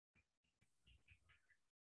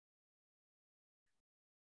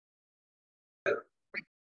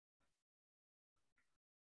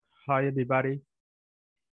Hi, everybody.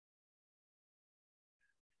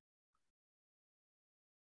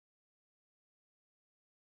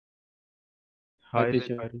 Hi, Hi,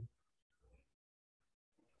 teacher. everybody.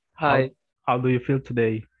 Hi. How do you feel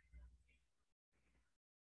today?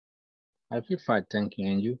 I feel fine, thank you.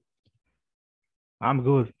 And you? I'm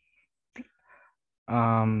good.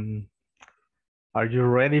 Um, are you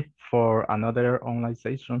ready for another online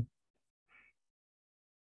session?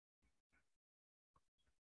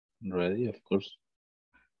 Ready, of course.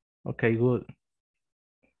 Okay, good.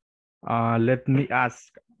 Let me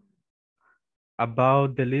ask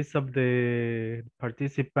about the list of the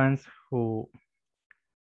participants who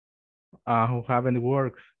haven't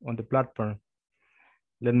worked on the platform.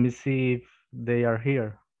 Let me see if they are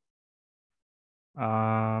here.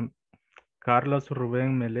 Carlos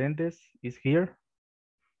Rubén Melendez is here.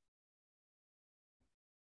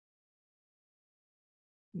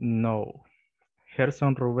 No.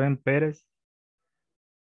 Gerson Rubén Pérez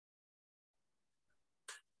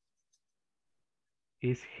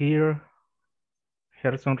is here.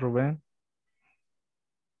 Gerson Rubén.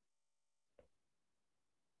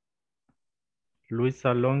 Luis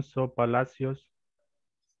Alonso Palacios.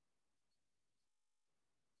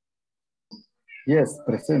 Yes,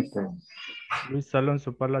 presente. Luis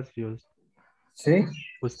Alonso Palacios. Sí.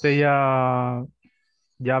 ¿Usted ya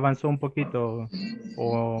avanzó un poquito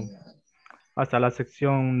o hasta la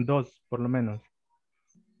sección 2 por lo menos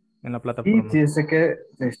en la Y plataforma? fíjese que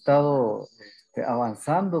he estado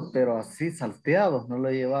avanzando, pero así salteados, no lo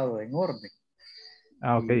he llevado en orden.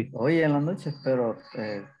 Ah, ok. Y hoy en la noche espero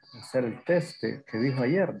hacer el test que dijo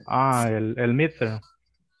ayer. Ah, el midterm.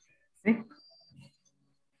 Sí.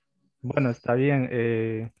 Bueno, está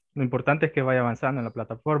bien. Lo importante es que vaya avanzando en la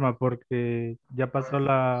plataforma porque ya pasó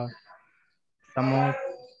estamos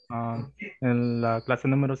en la clase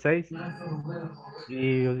número 6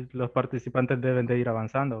 y los participantes deben de ir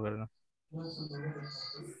avanzando, ¿verdad?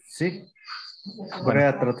 Sí. Voy Bueno,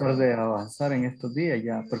 a tratar de avanzar en estos días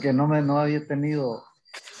ya, porque no había tenido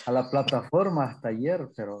a la plataforma hasta ayer,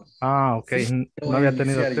 pero ok. sí, No voy a había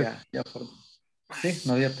tenido iniciar acceso. sí,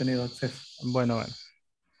 no había tenido acceso. Bueno.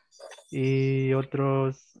 Y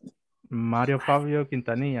otros, Mario Fabio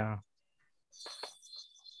Quintanilla.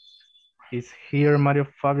 Is here Mario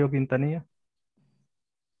Fabio Quintanilla?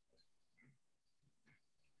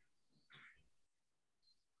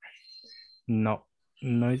 No,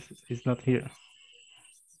 it's not here.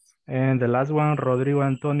 And the last one, Rodrigo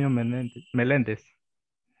Antonio Melendez.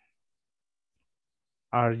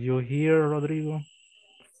 Are you here, Rodrigo?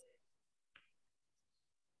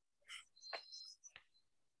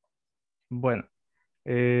 Bueno,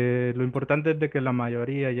 lo importante es de que la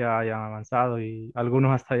mayoría ya hayan avanzado y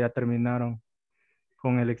algunos hasta ya terminaron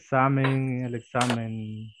con el examen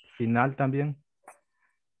final también.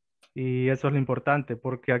 Y eso es lo importante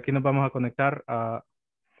porque aquí nos vamos a conectar a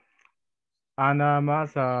nada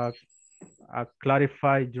más a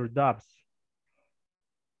clarify your doubts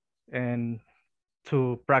and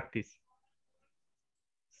to practice.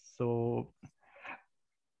 So,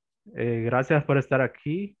 gracias por estar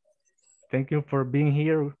aquí. Thank you for being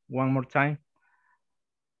here one more time.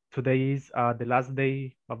 Today is the last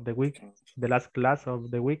day of the week, the last class of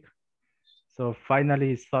the week. So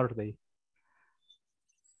finally it's Thursday.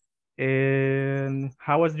 And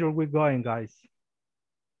how was your week going, guys?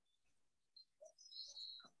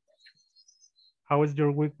 How is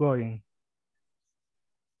your week going?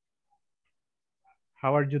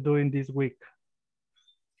 How are you doing this week?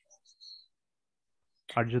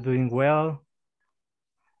 Are you doing well?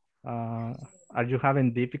 Are you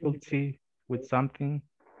having difficulty with something?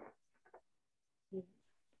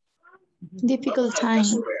 Difficult time.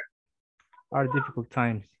 Are difficult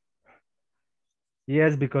times?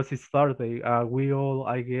 Yes, because it's Thursday. We all,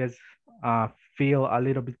 I guess, feel a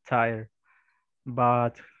little bit tired,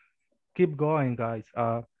 but keep going, guys.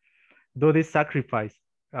 Do this sacrifice.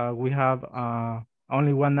 We have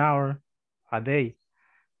only 1 hour a day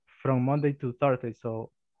from Monday to Thursday,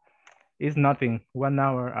 so it's nothing. 1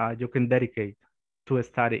 hour you can dedicate to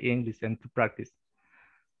study English and to practice.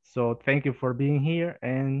 So thank you for being here,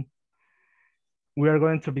 and we are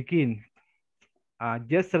going to begin.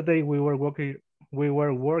 Yesterday we were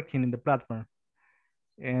working in the platform,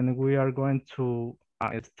 and we are going to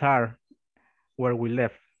start where we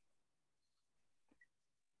left.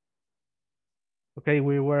 Okay,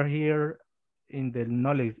 we were here in the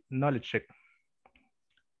knowledge check,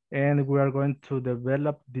 and we are going to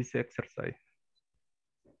develop this exercise.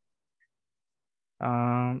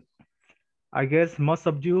 I guess most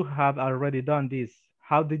of you have already done this.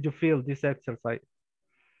 How did you feel this exercise?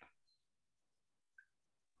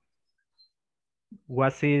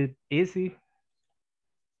 Was it easy?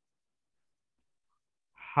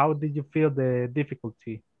 How did you feel the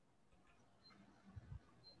difficulty?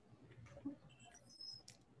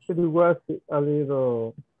 It was a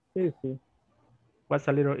little easy. Was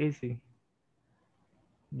a little easy.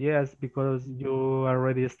 Yes, because you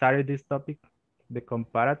already started this topic, the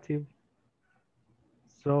comparative.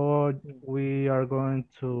 So we are going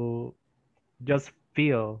to just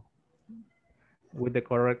fill with the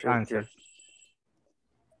correct answers.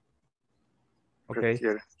 Okay.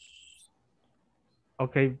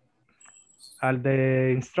 Okay.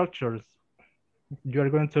 The instructors, you are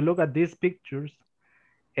going to look at these pictures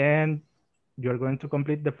and you're going to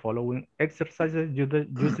complete the following exercises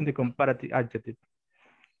using the comparative adjective.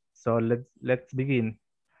 So let's begin.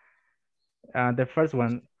 The first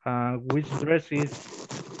one, which dress is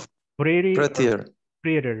pretty or Prettier.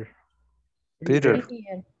 prettier? Prettier.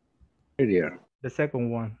 Prettier. The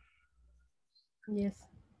second one. Yes.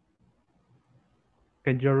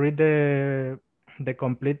 Can you read the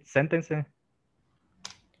complete sentence?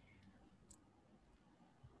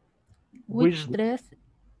 Which dress?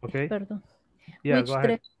 Okay. Pardon. Yeah, go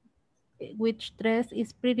ahead. Which dress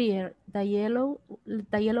is prettier, the yellow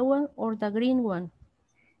one or the green one?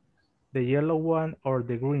 The yellow one or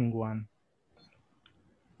the green one?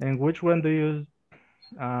 And which one do you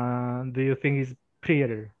think is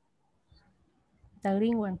prettier? The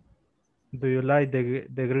green one. Do you like the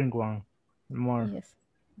green one more? Yes.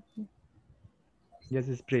 Yes,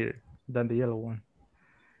 it's prettier than the yellow one.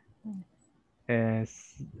 And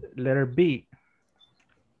letter B.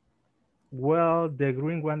 Well, the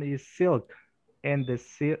green one is silk, and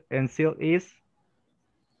silk is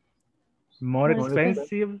more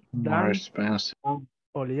expensive More than expensive. More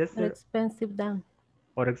polyester expensive than.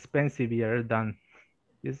 or expensiver than.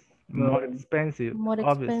 It's more expensive, More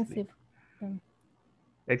obviously. expensive than.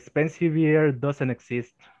 Expensiver doesn't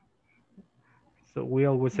exist. So we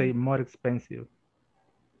always say more expensive.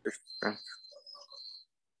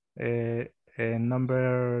 And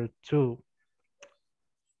number 2.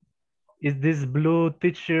 Is this blue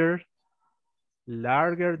t-shirt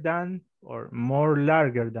larger than or more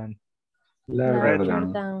larger than? Larger Larger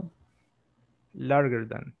than. than. Larger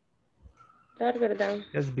than. Larger than.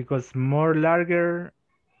 Yes, because more larger,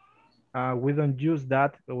 we don't use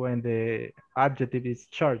that when the adjective is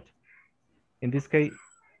short. In this case,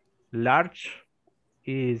 large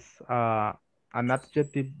is an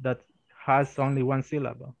adjective that has only one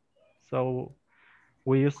syllable. So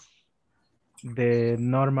we use the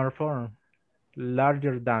normal form,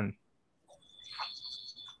 larger than.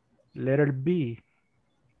 Letter B.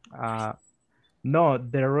 No,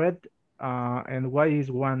 the red and white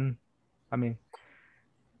is one.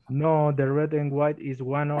 No, the red and white is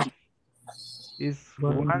one of.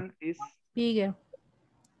 One is Bigger.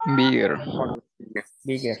 Bigger.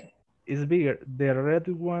 is bigger. The red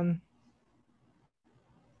one.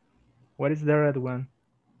 What is the red one?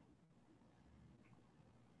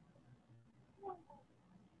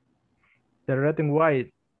 The red and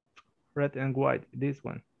white. Red and white. This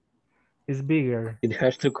one is bigger. It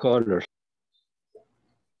has 2 colors.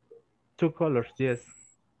 2 colors, yes.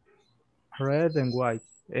 Red and white.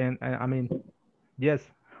 And yes,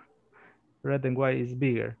 red and white is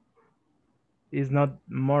bigger. It's not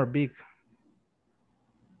more big.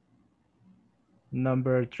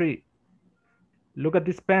 Number 3. Look at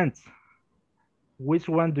these pants. Which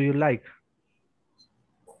one do you like?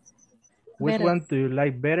 Which Better. one do you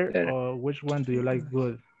like better, Better. or which one do you like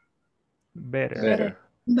good? Better. Better.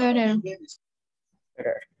 Better.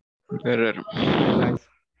 Better. Nice.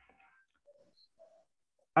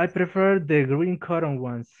 I prefer the green cotton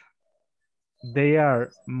ones. They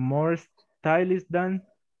are more stylish than,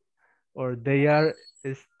 or they are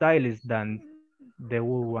stylish than the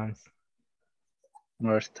wool ones.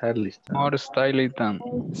 More stylish than. More stylish than.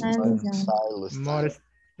 More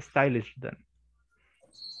stylish than.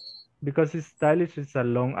 Because stylish is a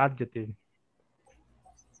long adjective.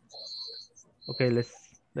 Okay,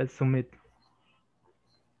 let's submit.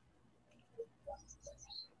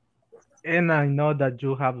 And I know that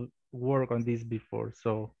you have worked on this before,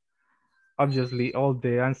 so obviously all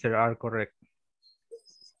the answers are correct.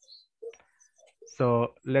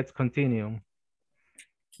 So let's continue.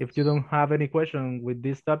 If you don't have any question with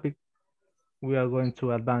this topic, we are going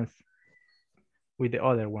to advance with the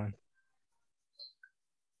other one.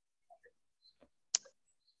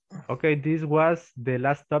 Okay, this was the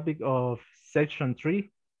last topic of section 3.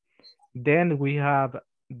 Then we have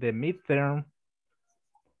the midterm.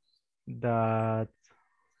 That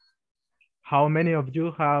how many of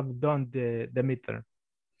you have done the midterm?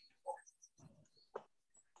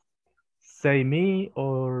 Say me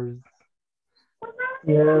or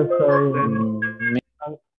Yes, Me,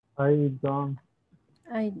 I don't.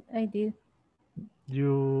 I did.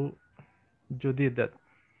 You did that.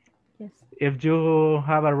 Yes. If you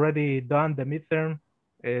have already done the midterm,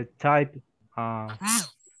 type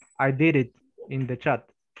I did it in the chat.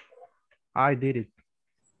 I did it.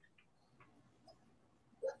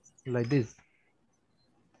 Like this.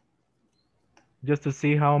 Just to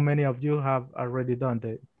see how many of you have already done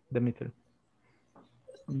the midterm.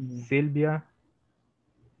 Sylvia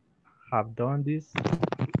have done this.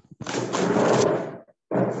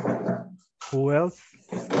 Who else?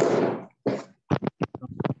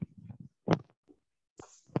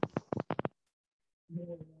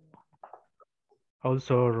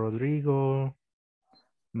 Also Rodrigo,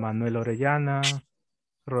 Manuel Orellana,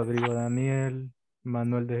 Rodrigo Daniel,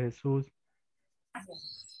 Manuel de Jesús.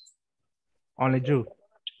 Only you.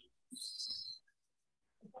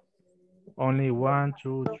 Only 1,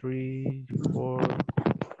 2, 3, 4,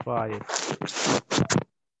 5.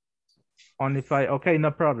 Only 5. Okay,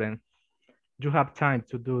 no problem. You have time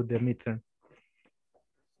to do the midterm.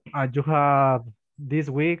 You have this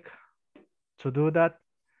week to do that.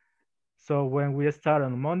 So when we start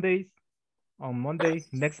on Monday,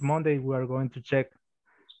 next Monday, we are going to check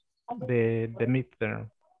the midterm.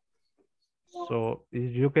 So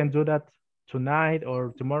if you can do that tonight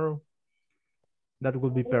or tomorrow, that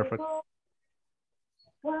would be perfect.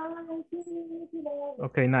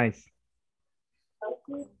 Okay, nice.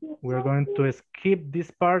 We're going to skip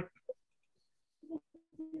this part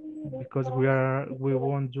because we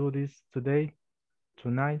won't do this tonight.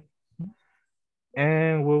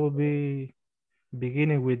 And we will be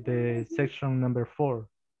beginning with the section number 4.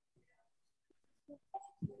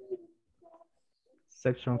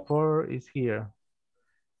 Section 4 is here.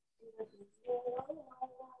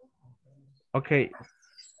 Okay.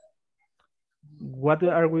 What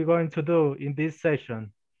are we going to do in this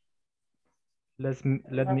session? Let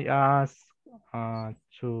me ask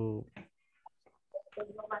to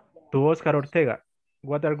Oscar Ortega.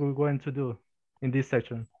 What are we going to do in this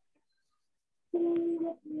section?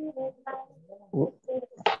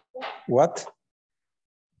 What?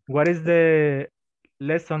 What is the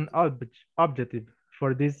lesson objective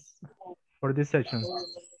for this section?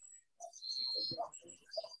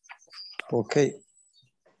 Okay.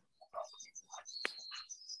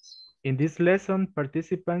 In this lesson,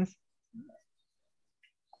 participant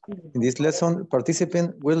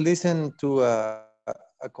will listen to a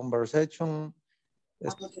conversation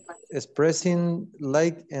expressing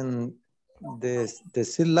like and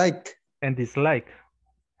dislike. And dislike.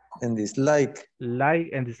 And dislike. Like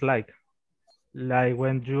and dislike. Like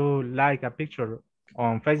when you like a picture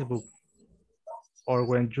on Facebook or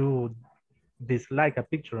when you dislike a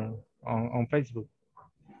picture on Facebook.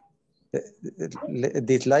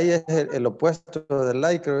 Dislike es el opuesto de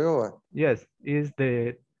like, creo yo. Yes, is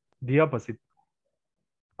the opposite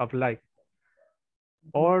of like.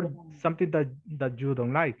 Or something that you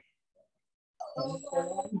don't like.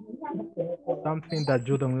 Something that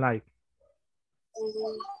you don't like.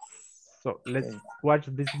 So let's watch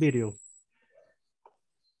this video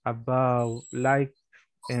about likes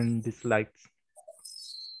and dislikes,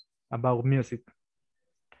 about music.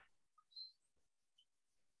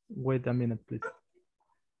 Wait a minute, please.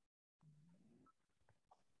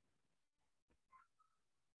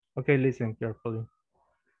 Okay, listen carefully.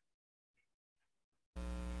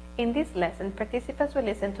 In this lesson, participants will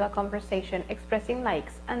listen to a conversation expressing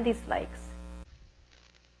likes and dislikes.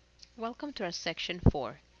 Welcome to our section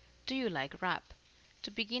 4. Do you like rap?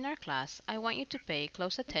 To begin our class, I want you to pay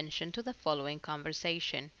close attention to the following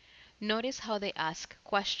conversation. Notice how they ask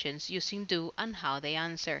questions using do and how they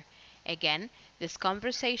answer. Again, this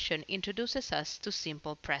conversation introduces us to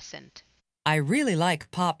simple present. I really like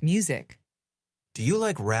pop music. Do you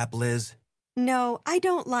like rap, Liz? No, I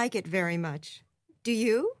don't like it very much. Do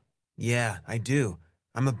you? Yeah, I do.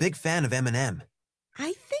 I'm a big fan of Eminem.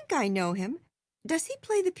 I think I know him. Does he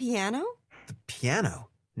play the piano? The piano?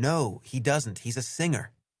 No, he doesn't. He's a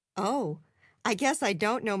singer. Oh, I guess I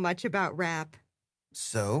don't know much about rap.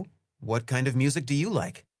 So, what kind of music do you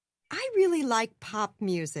like? I really like pop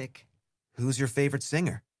music. Who's your favorite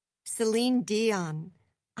singer? Celine Dion.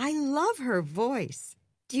 I love her voice.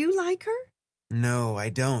 Do you like her? No, I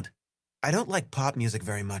don't. I don't like pop music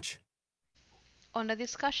very much. On the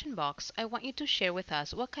discussion box, I want you to share with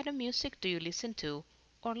us what kind of music do you listen to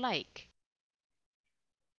or like.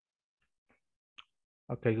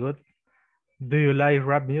 Okay, good. Do you like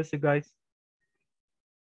rap music, guys?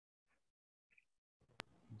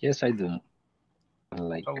 Yes, I do. I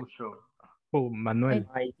like. Oh, sure. Oh, Manuel.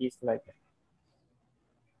 I dislike.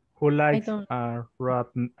 Who likes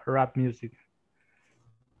rap music?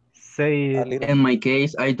 say it. In my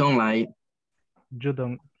case, I don't like. You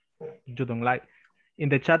don't like. In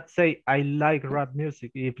the chat, say I like rap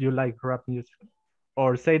music if you like rap music,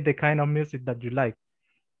 or say the kind of music that you like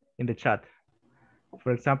in the chat.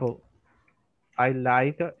 For example, I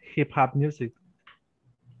like hip hop music.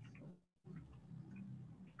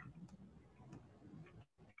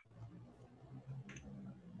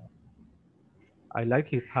 I like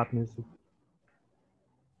hip hop music.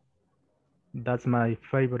 That's my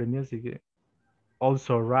favorite music.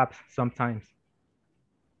 Also rap sometimes.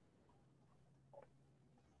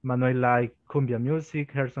 Manuel like cumbia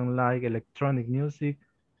music, Gerson like electronic music,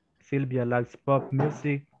 Silvia likes pop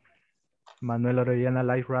music, Manuel Orellana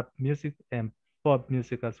like rap music and pop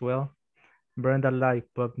music as well. Brenda like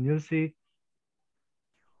pop music.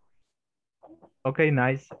 Okay,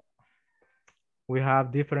 nice. We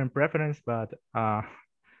have different preference, but I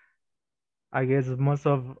guess most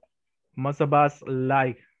of us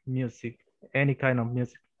like music, any kind of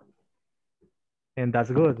music. And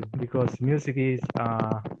that's good because music is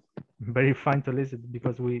very fun to listen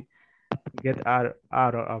because we get out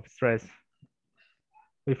of stress.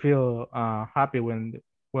 We feel happy when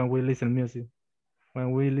we listen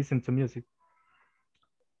to music.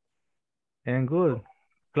 And good,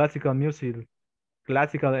 classical music,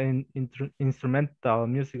 classical and instrumental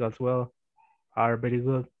music as well are very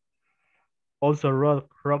good. Also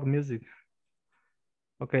rock music.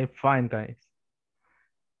 Okay, fine guys.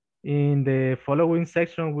 In the following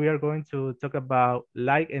section, we are going to talk about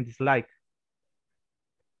like and dislike.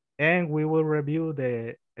 And we will review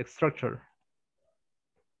the structure.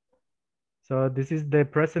 So this is the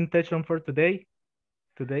presentation for today.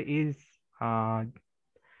 Today is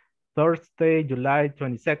Thursday, July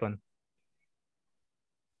 22nd.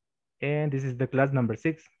 And this is the class number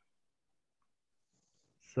 6.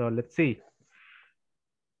 So let's see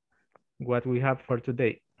what we have for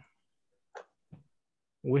today.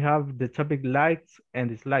 We have the topic likes and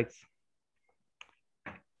dislikes.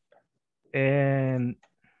 And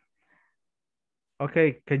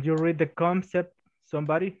okay, can you read the concept,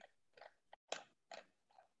 somebody?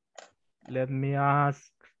 Let me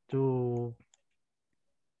ask to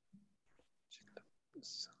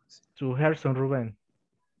Gerson Ruben.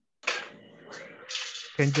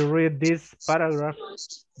 Can you read this paragraph?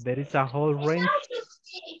 There is a whole range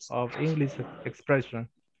of English expression.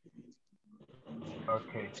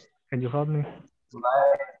 Okay. Can you help me?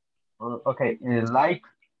 Like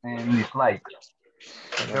and dislike.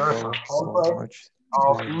 There's a whole range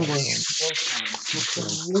of English expressions. You can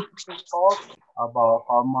use to talk about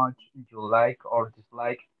how much you like or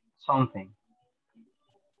dislike something.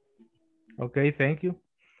 Okay, thank you.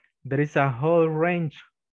 There is a whole range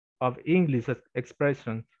of English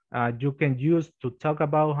expressions you can use to talk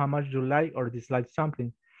about how much you like or dislike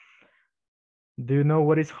something. Do you know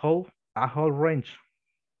what is whole? A whole range.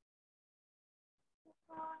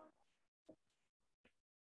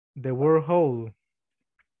 The word whole,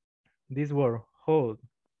 this word whole,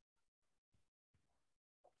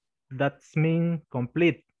 that's mean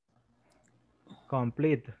complete,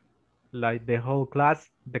 like the whole class,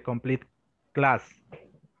 the complete class.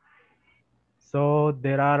 So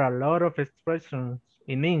there are a lot of expressions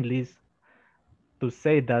in English to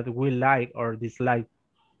say that we like or dislike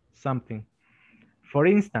something. For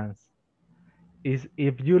instance,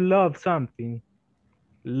 if you love something,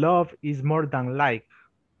 love is more than like.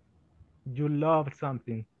 You love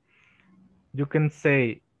something. You can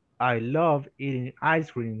say, I love eating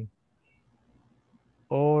ice cream,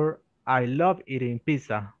 or I love eating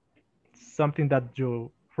pizza, something that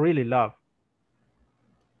you really love.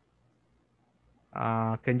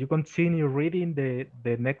 Can you continue reading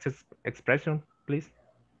the next expression, please?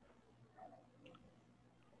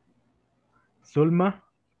 Sulma,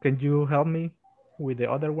 can you help me with the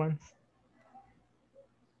other ones?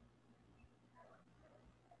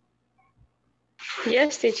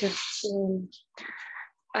 Yes, teacher.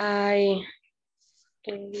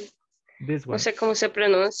 This one. No sé cómo se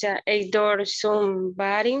pronuncia. Adore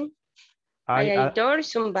somebody. I adore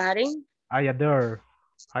somebody. I adore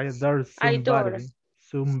somebody.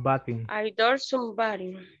 Somebody. I adore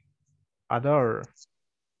somebody. Adore.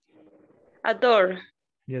 Adore.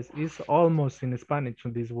 Yes, it's almost in Spanish,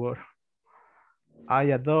 this word.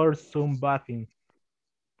 I adore somebody.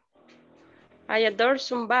 I adore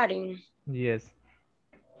somebody. Yes.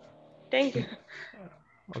 Thank you.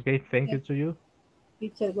 Okay, thank you to you.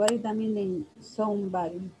 Teacher, what is the meaning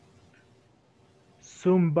somebody?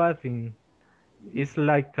 Sunbathing is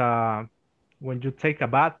like when you take a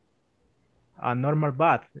bath, a normal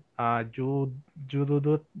bath. You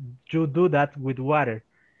do that with water.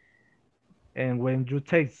 And when you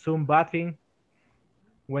take sunbathing,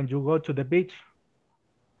 when you go to the beach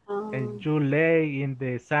and you lay in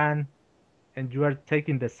the sand and you are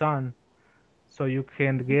taking the sun, so you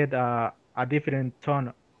can get a different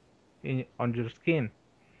tone on your skin.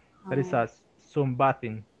 That is a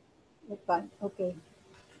sunbathing. Okay.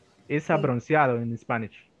 Es a bronceado in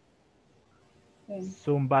Spanish. Okay.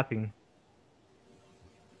 Sunbathing.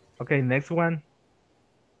 Okay, next one.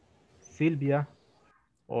 Silvia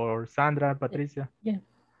or Sandra, Patricia. Yeah.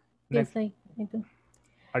 Next. Yes, I do.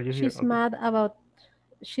 Are you She's here? Okay.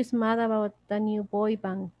 mad about the new boy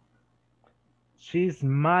band. She's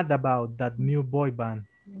mad about that new boy band.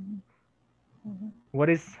 What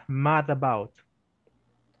is mad about?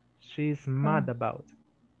 She's mad about.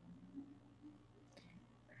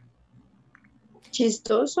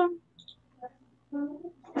 Chistoso.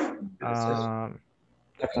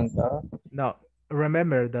 No,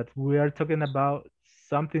 remember that we are talking about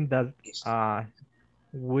something that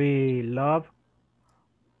we love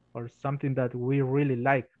or something that we really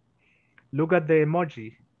like. Look at the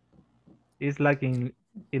emoji. It's like in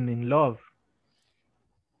love.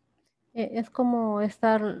 Es como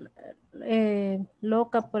estar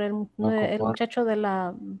loca por el muchacho de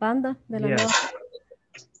la banda, de la nueva. Yes.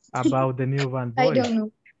 About the new band boy. I don't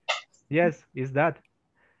know. Yes, it's that.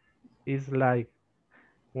 It's like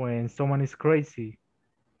when someone is crazy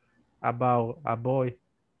about a boy,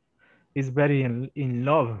 is very in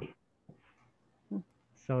love.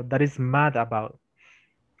 So that is mad about.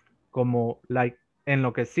 Como like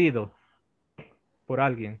enloquecido por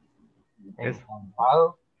alguien.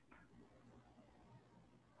 Encantado.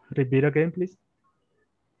 Repeat again, please.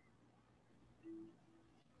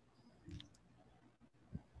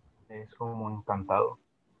 Es como encantado.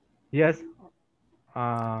 Yes,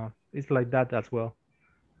 it's like that as well.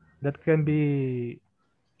 That can be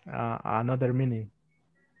another meaning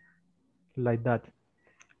like that.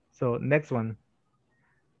 So next one.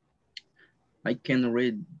 I can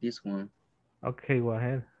read this one. Okay, go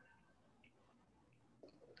ahead.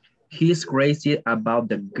 He's crazy about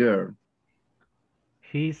the girl.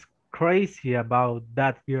 He's crazy about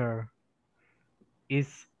that girl.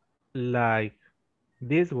 It's like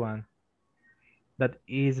this one that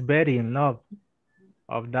is very in love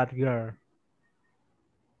of that girl.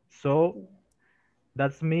 So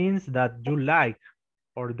that means that you like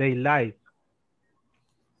or they like.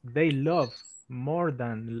 They love more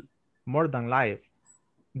than life.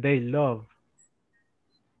 They love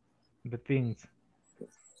the things.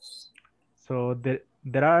 So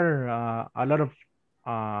there are a lot of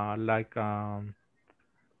like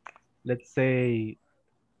let's say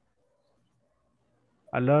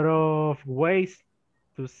a lot of ways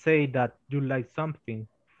to say that you like something.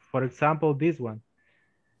 For example, this one.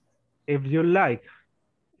 If you like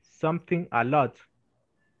something a lot,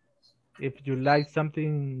 if you like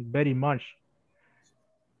something very much,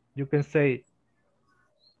 you can say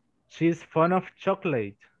she's fond of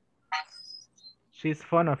chocolate. She's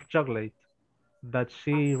fond of chocolate. That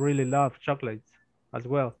she really loves chocolates as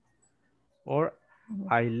well. Or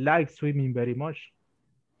I like swimming very much.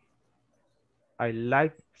 I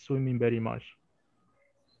like swimming very much.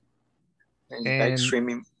 I like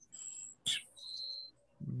swimming.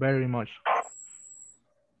 Very much.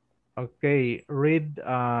 Okay, read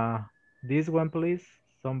this one, please.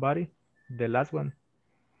 Somebody, the last one.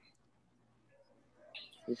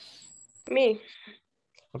 Me.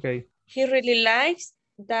 Okay. He really likes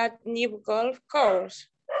that new golf course.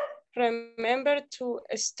 Remember to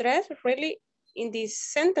stress really in this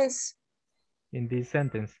sentence. In this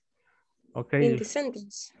sentence. Okay. In the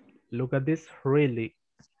sentence. Look at this, really.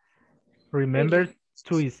 Remember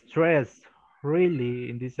to stress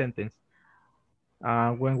really in this sentence.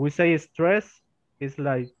 When we say stress, it's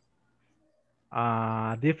like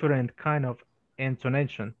a different kind of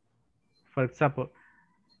intonation. For example,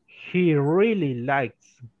 he really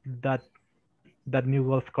likes that new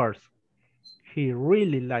golf course. He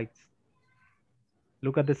really likes.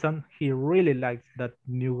 Look at the sun. He really likes that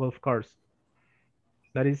new golf course.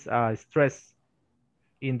 That is stress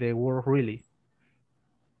in the word really.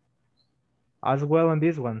 As well on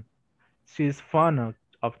this one, she's fond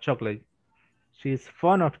of chocolate. She's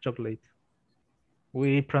fond of chocolate.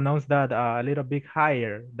 We pronounce that a little bit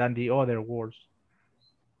higher than the other words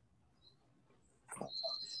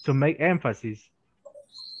to make emphasis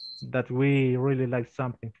that we really like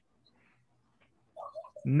something.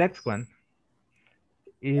 Next one.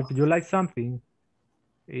 If you like something,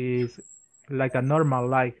 is like a normal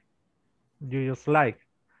like. You just like.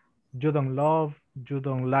 You don't love, you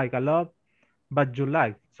don't like a lot, but you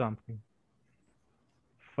like something.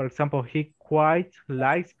 For example, he quite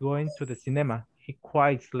likes going to the cinema. He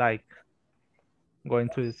quite likes going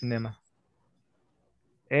to the cinema.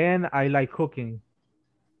 And I like cooking.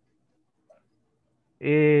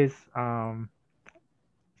 Is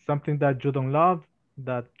something that you don't love,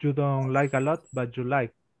 that you don't like a lot, but you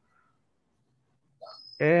like.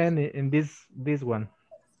 And in this one,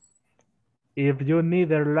 if you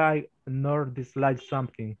neither like nor dislike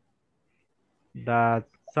something, that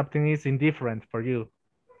something is indifferent for you,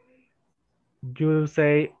 you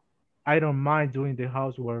say, I don't mind doing the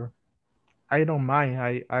housework. I don't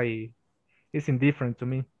mind. It's indifferent to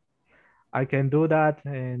me. I can do that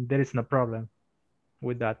and there is no problem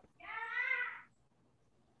with that.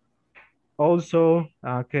 Also,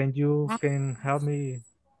 can help me?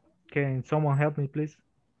 Can someone help me, please,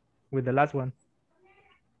 with the last one?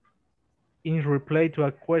 In reply to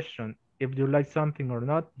a question, if you like something or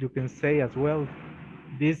not, you can say as well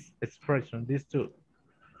this expression, these two.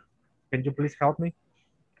 Can you please help me?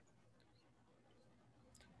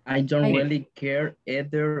 I don't really care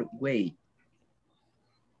either way.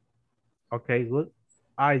 Okay, good.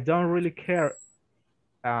 I don't really care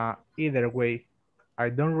either way. I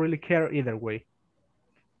don't really care either way.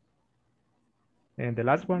 And the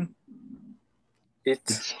last one?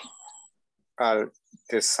 It's all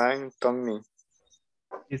the same to me.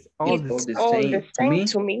 It's all the same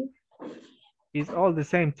to me. It's all the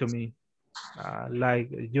same to me. Like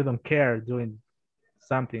you don't care doing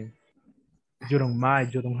something. You don't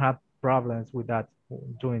mind, you don't have problems with that,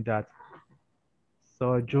 doing that.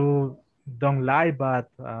 So you don't like, but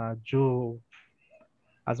you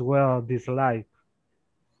as well dislike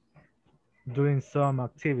doing some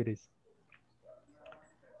activities.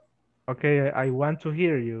 Okay, I want to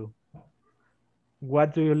hear you.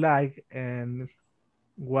 What do you like and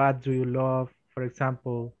what do you love? For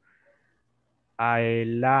example, I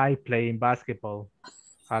like playing basketball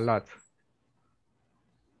a lot.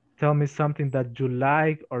 Tell me something that you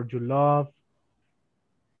like or you love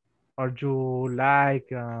or you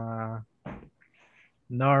like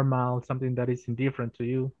normal, something that is indifferent to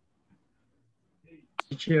you.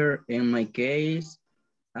 Teacher, in my case,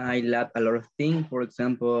 I like a lot of things. For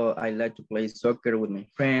example, I like to play soccer with my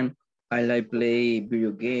friend. I like play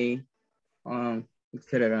video game,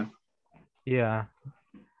 etc. Yeah,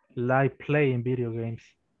 like playing video games.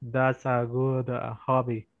 That's a good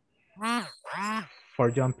hobby for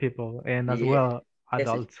young people and as well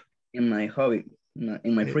adults. In my hobby,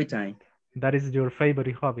 in my free time. That is your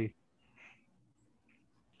favorite hobby.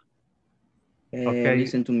 Okay.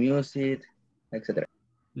 Listen to music, etc.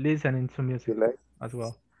 Listening to music as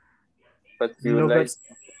well. But you like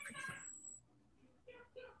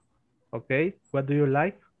Okay, what do you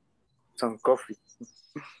like? some coffee.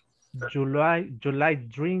 You like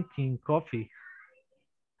drinking coffee.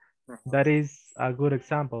 That is a good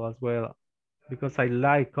example as well, because I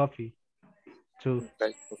like coffee too.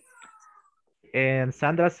 And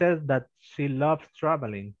Sandra says that she loves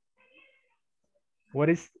traveling. What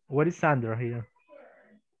is Sandra here?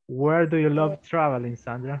 Where do you love traveling,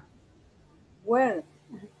 Sandra? Where?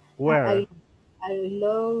 Where? I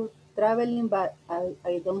love traveling, but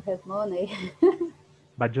I don't have money.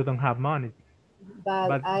 But you don't have money.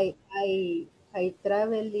 But I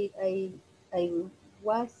traveled. I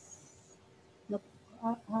was no.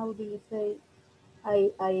 How do you say?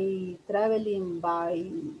 I traveling by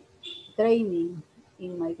training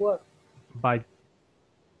in my work. By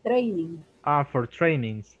training. For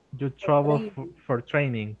trainings. You travel for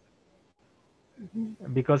training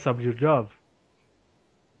because of your job.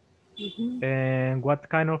 And what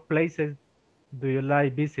kind of places do you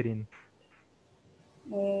like visiting?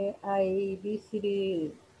 I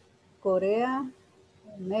visited Korea,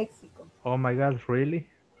 Mexico. Oh my God, really?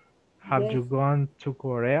 Have you gone to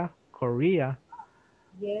Korea? Korea?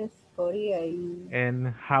 Yes, Korea.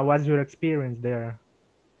 And how was your experience there?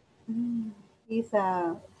 It's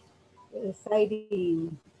a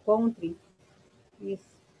exciting country. It's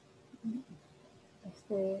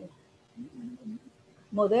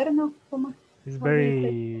moderno, ¿cómo? It's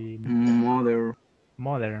very modern.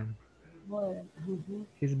 Modern. Modern.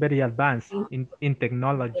 It's very advanced in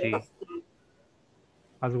technology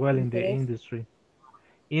as well in the industry.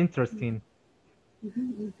 Interesting.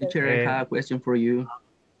 Teacher, I have a question for you.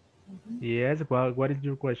 Yes, well, what is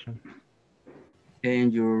your question?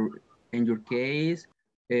 In your case,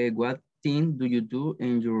 what thing do you do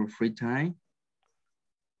in your free time?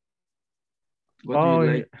 What do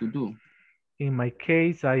you like to do? In my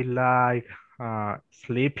case, I like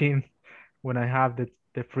sleeping when I have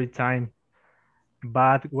the free time.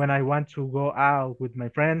 But when I want to go out with my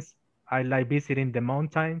friends, I like visiting the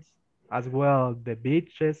mountains as well, the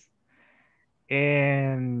beaches,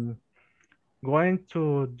 and going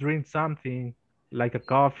to drink something like a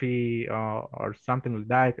coffee or something like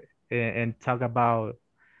that and talk about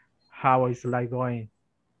how it's like going.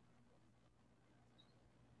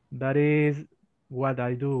 That is what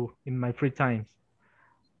I do in my free times.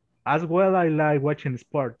 As well, I like watching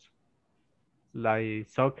sports, like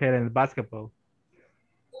soccer and basketball,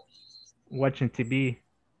 watching TV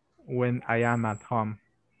when I am at home.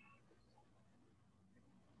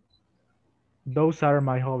 Those are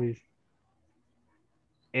my hobbies.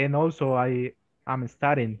 And also I am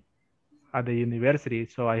studying at the university,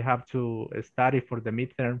 so I have to study for the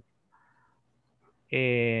midterm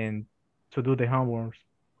and to do the homework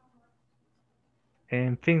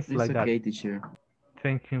and things It's like that. okay, teacher.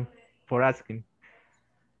 Thank you for asking.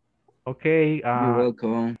 Okay. You're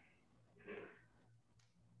welcome.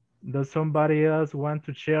 Does somebody else want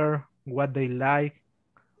to share what they like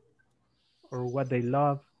or what they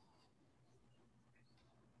love?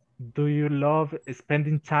 Do you love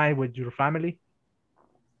spending time with your family?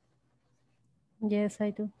 Yes,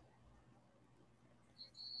 I do.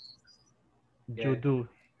 You do.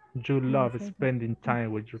 You love Yes, I do. spending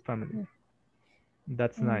time with your family. Yes.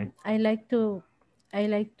 That's nice. I like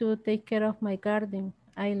to take care of my garden.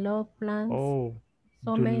 I love plants. Oh,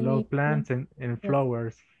 So you many love plants and Yes.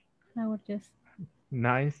 flowers. Flowers, yes.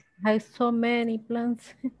 Nice. I have so many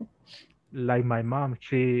plants. Like my mom,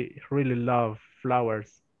 she really loves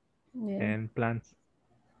flowers Yeah. and plants.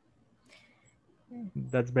 Yes.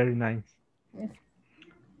 That's very nice. Yes.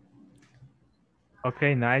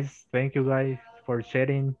 Okay, nice. Thank you guys for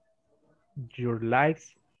sharing your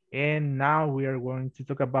likes. And now we are going to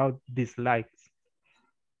talk about dislikes.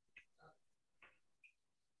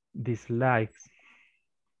 Dislikes.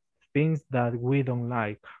 Things that we don't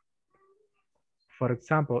like. For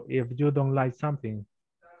example, if you don't like something,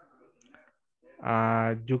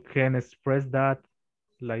 you can express that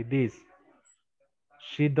like this.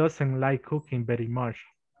 She doesn't like cooking very much.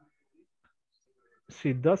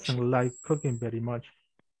 She doesn't like cooking very much.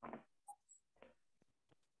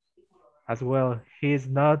 As well, he is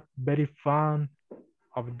not very fond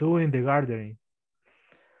of doing the gardening.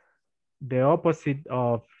 The opposite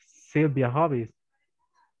of Sylvia's hobbies.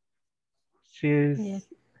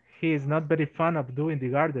 He is not very fond of doing the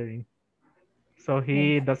gardening. So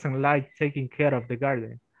he doesn't like taking care of the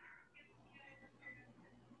garden.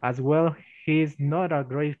 As well, he is not a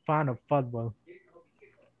great fan of football.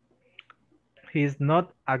 He is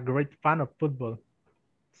not a great fan of football.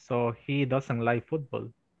 So he doesn't like football.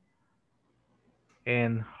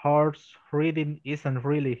 And horse reading isn't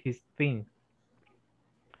really his thing.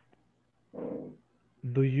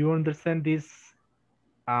 Do you understand this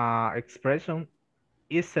expression?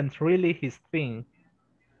 Isn't really his thing.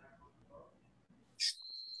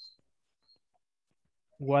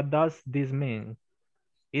 What does this mean?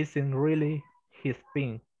 Isn't really his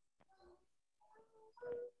thing.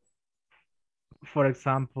 For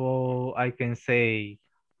example, I can say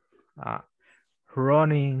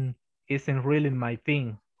running isn't really my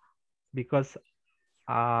thing because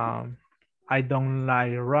I don't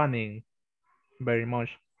like running very much.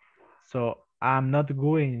 So I'm not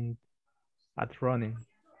going at running.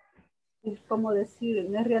 Es como decir,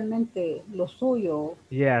 no es realmente lo suyo.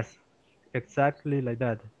 Yes, exactly like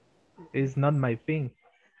that. It's not my thing.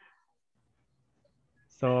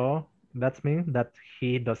 So that means that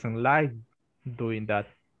he doesn't like doing that.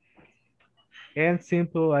 And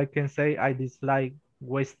simple, I can say I dislike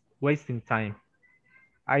wasting time.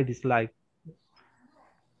 I dislike.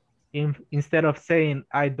 Instead of saying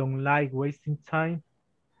I don't like wasting time,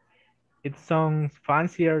 it sounds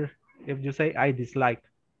fancier if you say I dislike.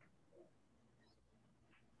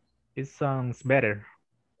 It sounds better.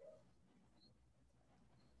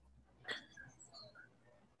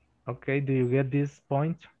 Okay, do you get this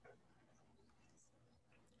point?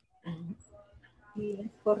 Yes,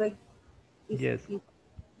 correct. Yes.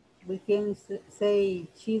 We can say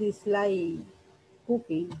she dislike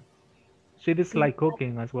cooking. She dislikes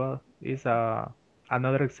cooking as well. Is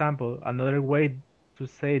another example, another way to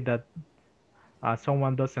say that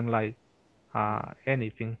someone doesn't like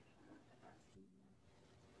anything.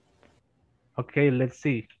 Okay, let's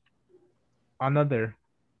see. Another.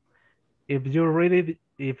 If you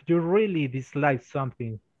really dislike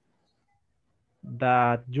something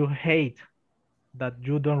that you hate, that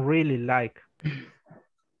you don't really like,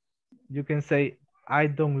 you can say, I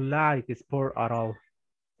don't like sport at all.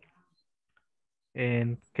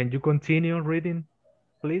 And can you continue reading,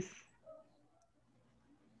 please?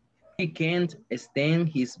 He can't stand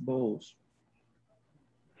his boss.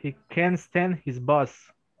 He can't stand his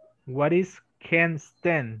boss. What is can't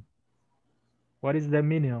stand? What is the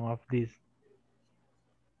meaning of this?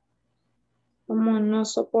 Como no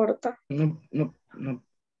soporta. No.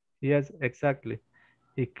 Yes, exactly.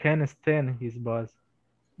 He can't stand his boss.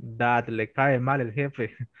 that le cae mal el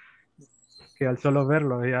jefe, que al solo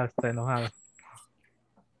verlo ya está enojado.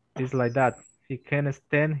 It's like that. He can't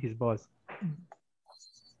stand his boss.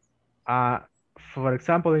 For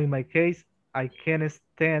example, in my case, I can't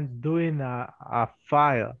stand doing a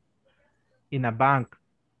file in a bank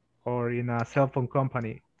or in a cell phone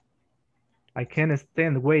company. I can't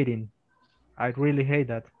stand waiting. I really hate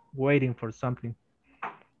that, waiting for something.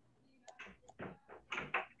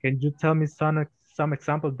 Can you tell me some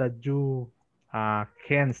examples that you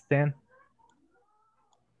can't stand?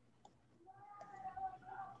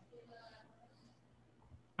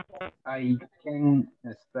 I can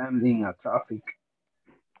stand in a traffic.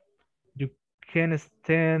 You can't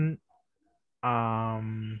stand,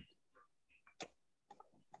 I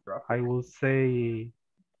will say,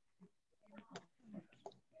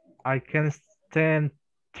 I can stand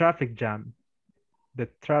traffic jam, the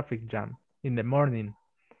traffic jam in the morning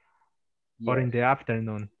or in the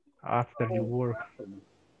afternoon after you work.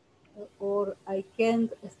 Or I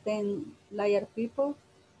can't stand liar people.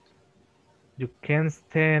 You can't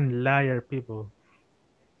stand liar people.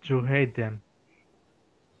 You hate them.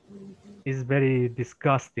 It's very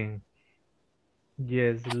disgusting.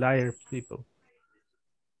 Yes, liar people.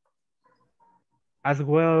 As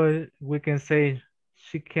well, we can say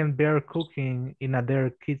she can bear cooking in a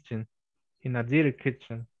dirty kitchen. In a dirty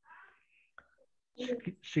kitchen.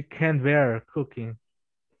 She can't bear cooking.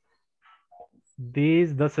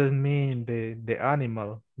 This doesn't mean the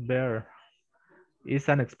animal bear. It's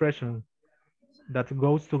an expression that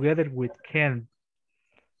goes together with can.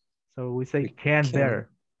 So we say can bear.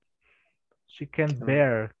 She can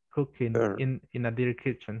bear cooking in a dirty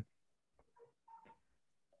kitchen.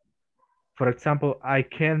 For example, I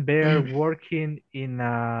can bear working in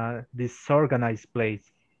a disorganized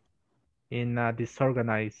place, in a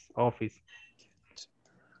disorganized office.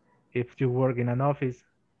 If you work in an office,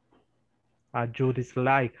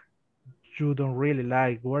 you don't really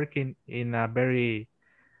like working in a very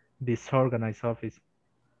disorganized office.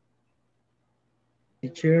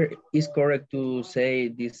 Teacher, is correct to say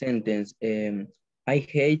this sentence. I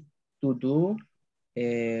hate to do.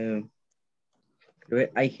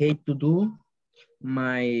 I hate to do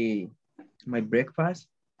my breakfast.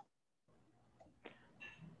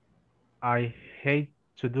 I hate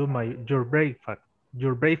to do your breakfast.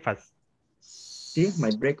 Your breakfast. Sí,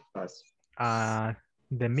 my breakfast.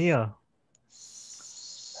 The meal.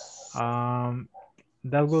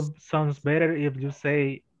 That would sounds better if you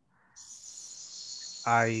say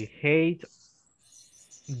I hate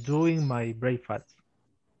doing my breakfast.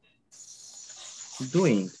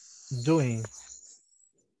 Doing.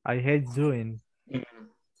 I hate doing.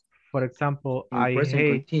 For example, I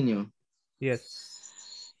hate. Continue. Yes.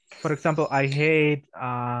 For example, I hate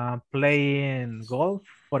playing golf.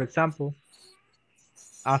 For example,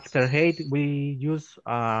 after hate we use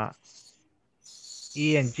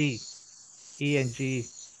eng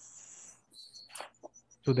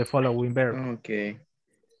to the following verb. Okay.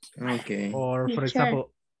 Okay. Or for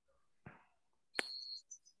example,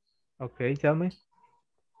 okay, tell me.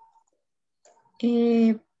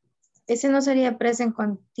 Ese no sería present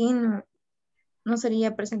continuo, no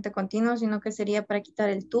sería presente continuo, sino que sería para quitar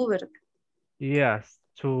el to, ¿verdad? Yes,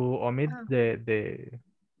 to omit the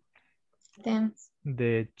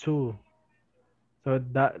to. So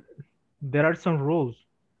that there are some rules.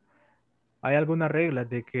 Hay algunas reglas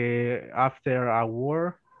de que after a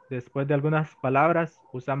word, después de algunas palabras,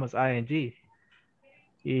 usamos ing.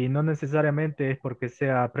 Y no necesariamente es porque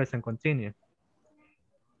sea present continuous.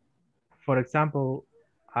 For example,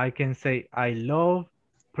 I can say, I love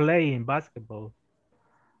playing basketball.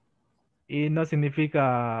 Y no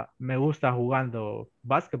significa me gusta jugando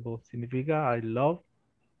basketball. Significa I love,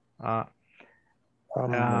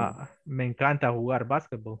 me encanta jugar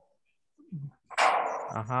basketball.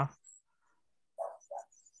 Ajá.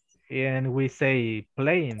 And we say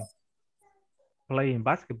playing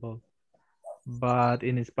basketball. But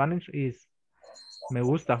in Spanish is me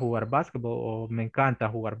gusta jugar basketball o me encanta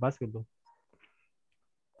jugar basketball.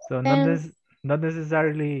 So not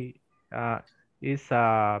necessarily is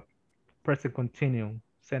a present continuous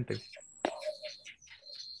sentence.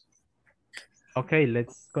 Okay,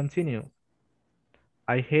 let's continue.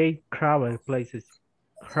 I hate crowded places.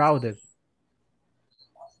 Crowded.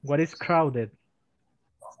 What is crowded?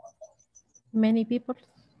 Many people.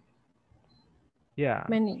 Yeah,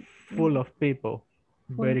 Many. full of people.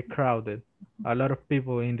 Very crowded. A lot of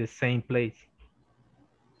people in the same place.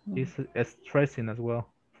 It's stressing as well.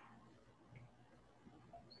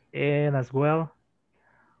 And as well,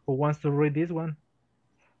 who wants to read this one?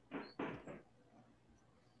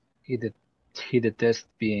 He detests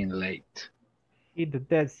being late. He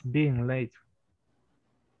detests being late.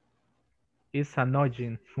 It's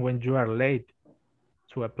annoying when you are late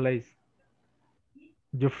to a place.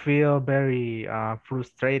 You feel very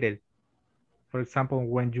frustrated. For example,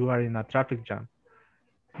 when you are in a traffic jam,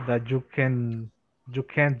 that you can't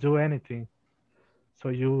do anything. So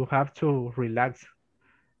you have to relax.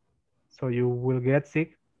 So you will get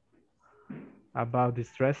sick about the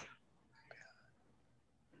stress.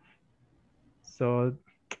 So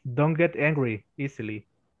don't get angry easily.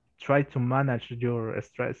 Try to manage your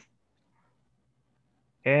stress.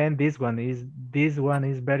 And this one is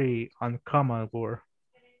very uncommon word.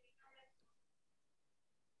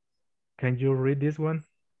 Can you read this one?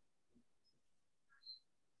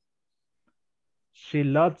 She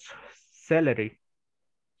loves celery.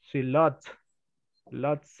 She loves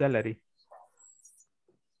celery.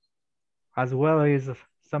 As well as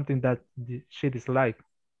something that she dislikes.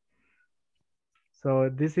 So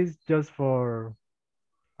this is just for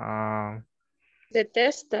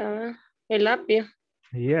Detesta el apio.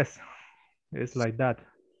 yes, it's like that.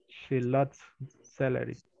 She loves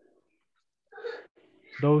celery.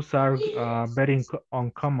 Those are very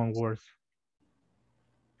uncommon words.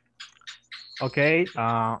 Okay,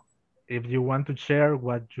 if you want to share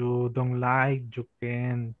what you don't like, you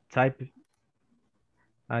can type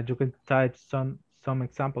some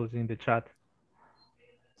examples in the chat.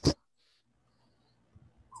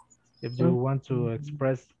 If you want to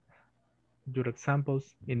express your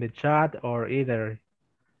examples in the chat or either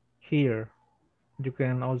here, you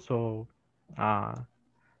can also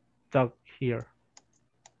talk here.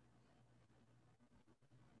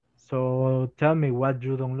 So tell me what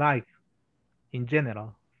you don't like in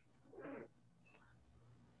general.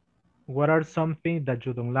 What are some things that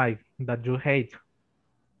you don't like, that you hate?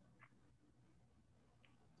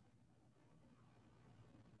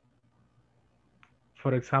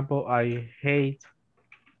 For example, I hate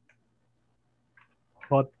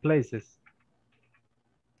hot places.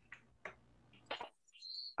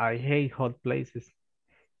 I hate hot places.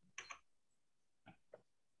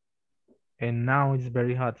 And now it's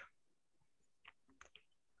very hot.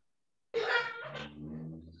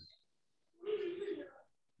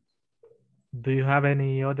 Do you have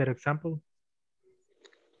any other example?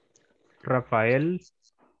 Rafael,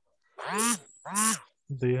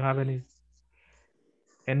 do you have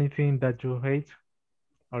anything that you hate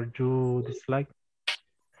or you dislike?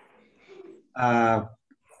 I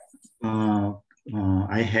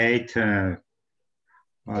hate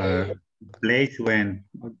place when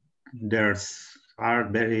are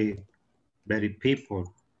very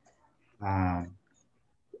people.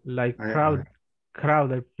 Like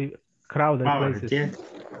crowded places. Yeah.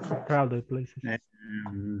 Crowded places.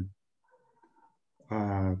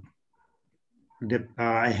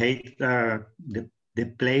 I hate the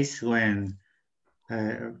place when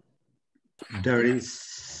there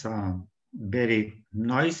is very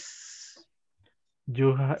noise.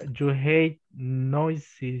 You hate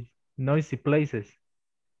noisy places.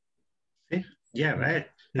 Yeah, right.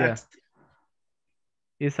 Yeah.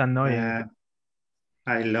 It's annoying.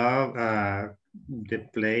 I love the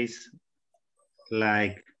place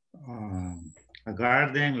like a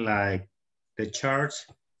garden, like the church,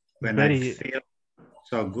 when I feel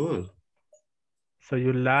so good. So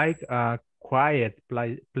you like quiet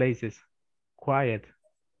places. Quiet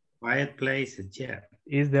places, yeah.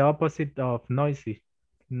 Is the opposite of noisy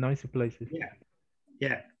places.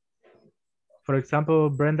 Yeah. For example,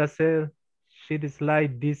 Brenda said she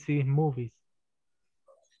dislikes DC movies.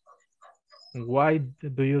 Why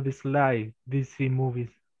do you dislike DC movies?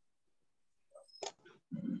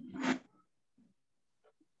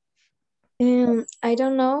 I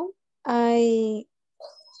don't know. I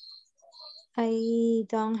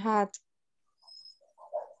don't have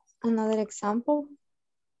another example.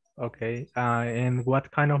 Okay. And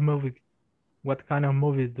what kind of movies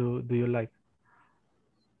do you like?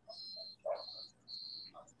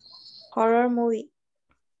 Horror movie.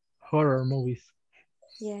 Horror movies.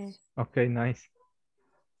 Yeah. Okay, nice.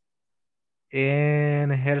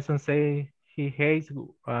 And Harrison say he hates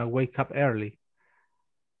wake up early.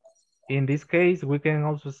 In this case, we can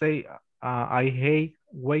also say I hate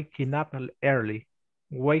waking up early.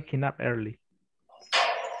 Waking up early.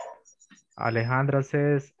 Alejandra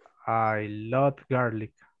says I love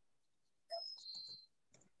garlic.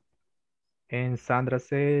 And Sandra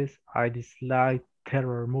says I dislike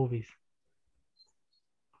terror movies.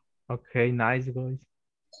 Okay, nice guys.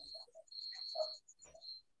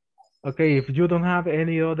 Okay, if you don't have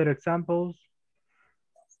any other examples,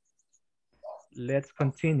 let's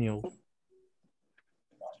continue.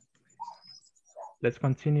 Let's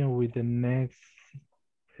continue with the next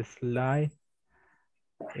slide.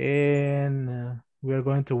 And we are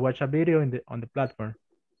going to watch a video on the platform.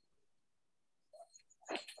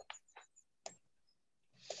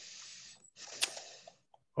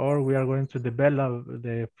 Or we are going to develop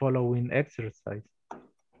the following exercise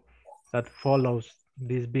that follows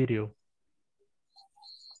this video.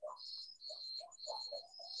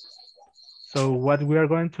 So what we are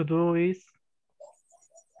going to do is,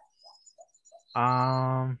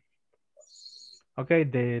 okay,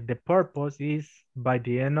 the purpose is by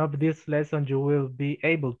the end of this lesson, you will be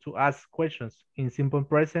able to ask questions in simple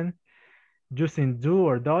present using do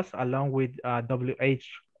or does along with WH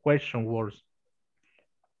question words.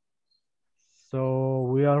 So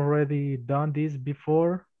we already done this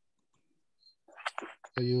before.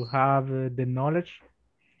 So you have the knowledge.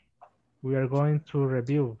 We are going to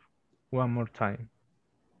review one more time.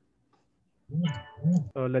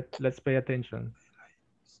 So let's pay attention.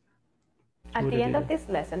 At the end of this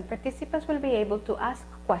lesson, participants will be able to ask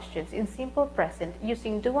questions in simple present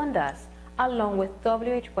using do and does, along with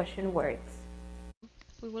WH question words.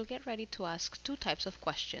 We will get ready to ask two types of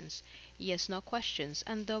questions, yes/no questions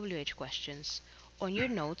and WH questions. On your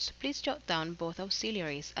notes, please jot down both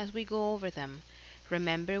auxiliaries as we go over them.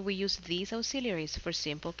 Remember, we use these auxiliaries for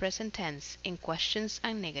simple present tense in questions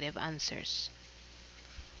and negative answers.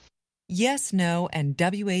 Yes, no, and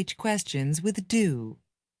WH questions with do.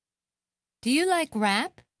 Do you like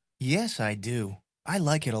rap? Yes, I do. I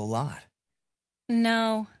like it a lot.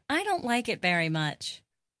 No, I don't like it very much.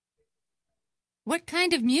 What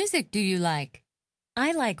kind of music do you like?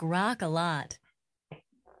 I like rock a lot.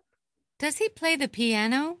 Does he play the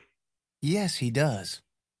piano? Yes, he does.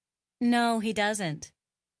 No, he doesn't.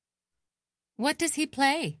 What does he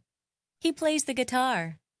play? He plays the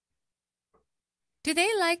guitar. Do they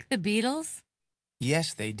like the Beatles?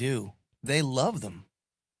 Yes, they do. They love them.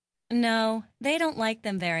 No, they don't like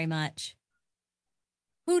them very much.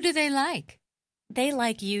 Who do they like? They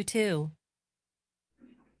like you too.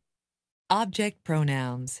 Object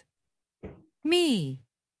pronouns. Me.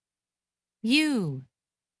 You.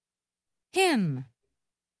 Him.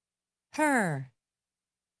 Her.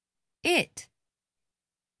 It.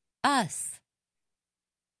 Us.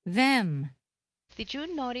 Them. Did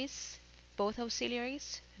you notice both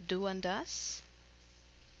auxiliaries, do and does?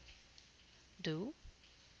 Do,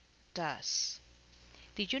 does.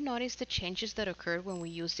 Did you notice the changes that occurred when we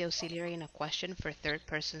use the auxiliary in a question for third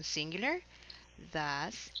person singular?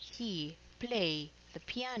 Does he play the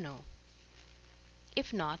piano?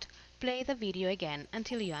 If not, play the video again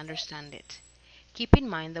until you understand it. Keep in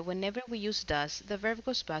mind that whenever we use does, the verb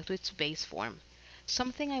goes back to its base form.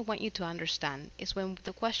 Something I want you to understand is when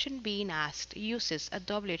the question being asked uses a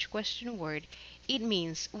WH question word, it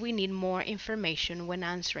means we need more information when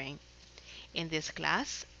answering. In this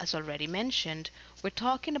class, as already mentioned, we're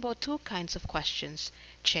talking about two kinds of questions.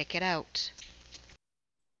 Check it out.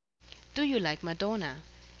 Do you like Madonna?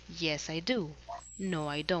 Yes, I do. No,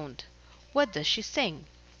 I don't. What does she sing?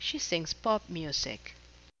 She sings pop music.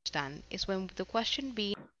 Understand is when the question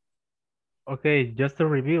being... Okay, just to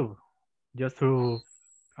review, just to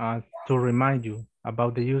remind you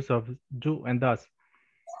about the use of do and does.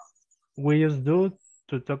 We use do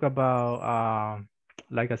to talk about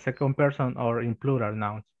like a second person or in plural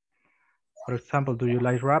nouns. For example, do you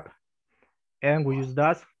like rap? And we use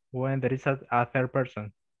does when there is a third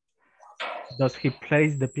person. Does he play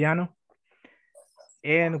the piano?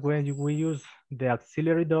 And when we use the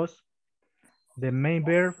auxiliary does, the main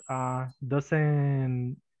verb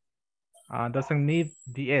doesn't need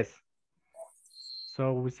the s.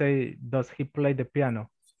 So we say, does he play the piano?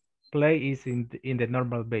 Play is in the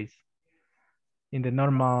normal base, in the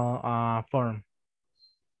normal form.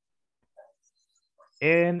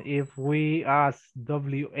 And if we ask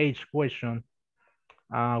WH question,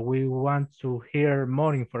 we want to hear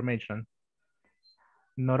more information.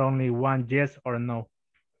 Not only one yes or no.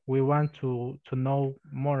 We want to know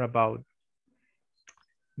more about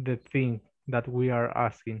the thing that we are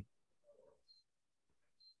asking.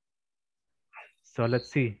 So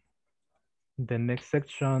let's see. The next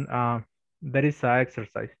section, there is an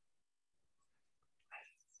exercise.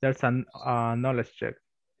 There's a knowledge check.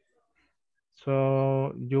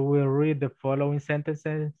 So you will read the following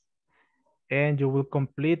sentences and you will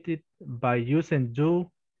complete it by using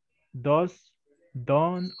do, does,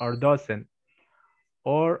 don't, or doesn't,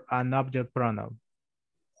 or an object pronoun.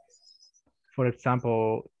 For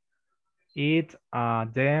example, it,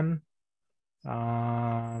 them,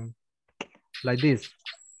 like this.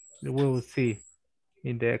 We will see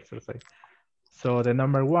in the exercise. So the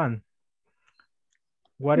number one,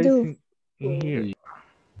 what is in here?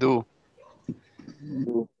 Do.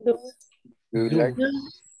 Do you like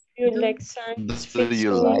You like science Do you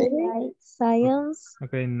fiction like? movies? Science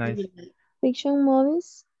Okay, nice. fiction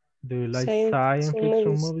movies. Do you like Science science fiction fiction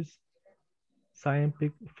movies. movies? Science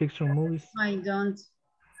fiction movies? I don't.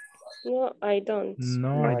 No, I don't.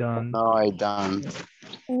 No, I don't. No, I don't.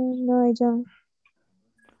 No, I don't.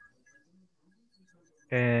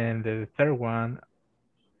 And the third one,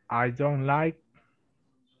 I don't like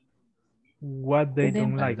what they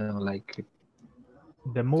don't I like. don't like it.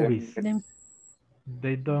 The movies. Them.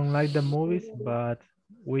 They don't like the movies, but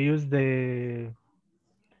we use the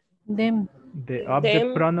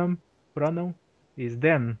object Them. pronoun is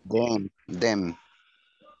them. Them.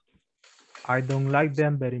 I don't like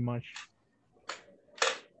them very much.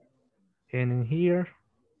 And in here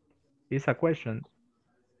is a question.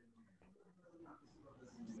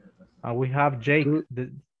 We have Jake,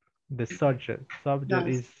 the subject. Subject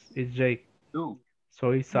is Jake. So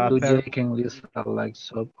it's a Do pair. Jake and Lisa like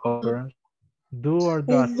soap operas? Do or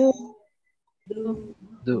does? Do.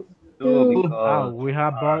 Oh, we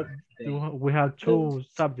have two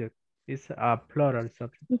subjects. It's a plural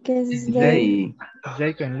subject. Because it's They.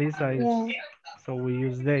 Jake and Lisa is, Yeah. so we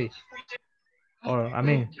use they. Or I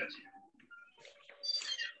mean,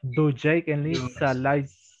 do Jake and Lisa like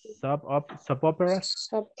soap operas?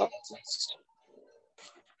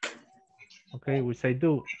 Okay, we say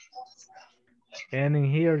do. And in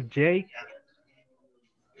here, Jake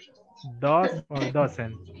does or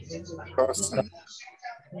doesn't?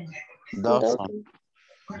 Doesn't.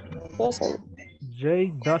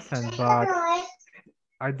 Jake doesn't, but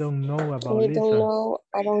I don't know about We Lisa. don't know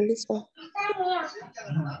about Lisa.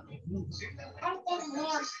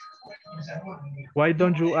 Why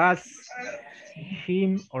don't you ask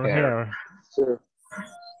him or her?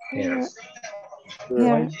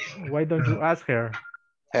 Why don't you ask her?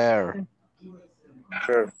 Her.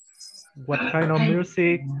 What kind of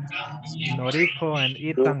music Noriko and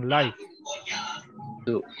Ethan like?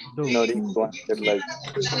 Do. What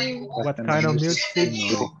kind of music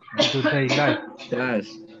do they like?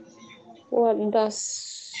 What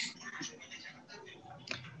does?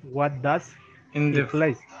 What does In he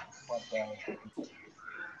play?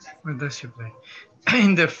 What does he play?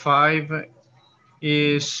 In the 5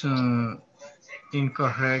 is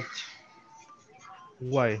incorrect.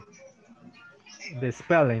 Why? The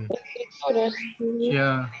spelling.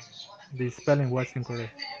 Yeah. The spelling was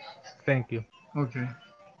incorrect. Thank you. Okay.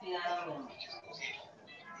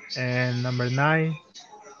 And number 9,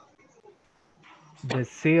 the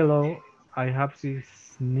CLO. I have this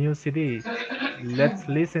new CD. Let's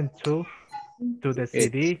listen to the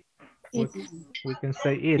CD. We can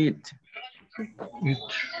say it.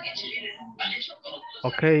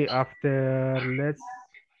 Okay, after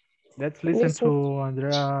let's listen to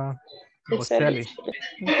Andrea Bocelli.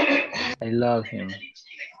 I love him.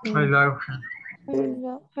 I love him. I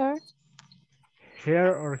love her.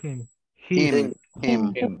 Her or him? Him.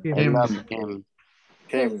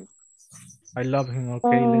 I love him.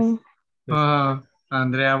 Okay, let's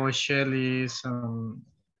Andrea Bocelli is a man.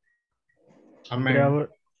 Andrea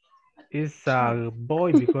is a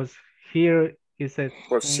boy because here he said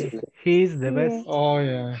he's the best. Oh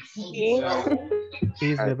yeah.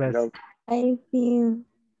 He's the best. I feel.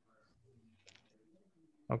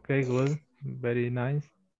 Okay, good. Very nice.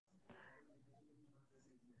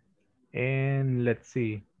 And let's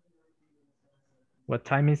see. What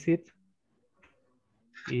time is it?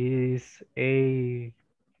 It's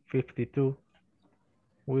 8:52.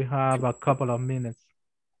 We have a couple of minutes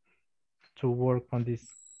to work on this.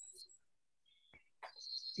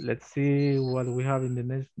 Let's see what we have in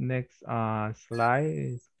the next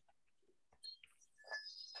slide.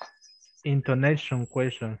 Intonation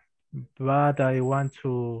question, but I want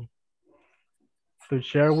to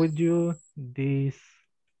share with you this.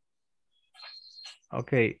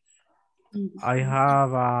 Okay, I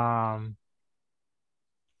have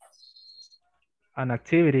an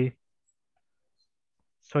activity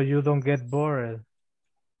so you don't get bored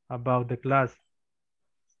about the class.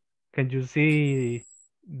 Can you see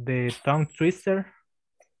the tongue twister?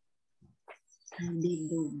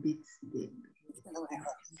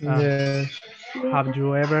 Yes. Have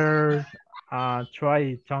you ever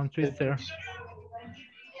tried tongue twister?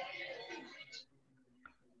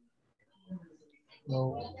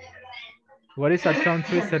 No. What is a tongue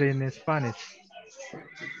twister in Spanish?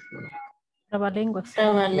 Trabalenguas.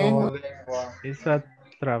 It's a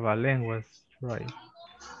trabalenguas, right?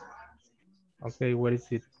 Okay, where is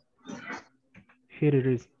it? Here it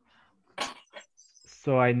is.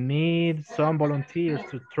 So I need some volunteers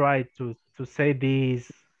to try to say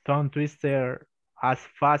this tongue twister as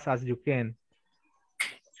fast as you can.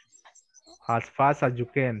 As fast as you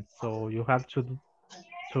can. So you have to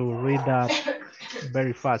to read that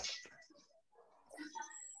very fast?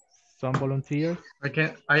 Some volunteers?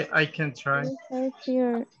 I can try.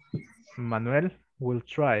 Here. Manuel will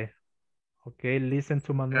try. Okay, listen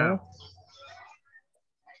to Manuel.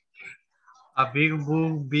 A big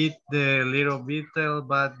book beat the little beetle,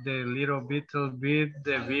 but the little beetle beat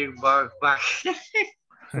the big bug back.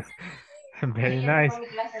 Very nice.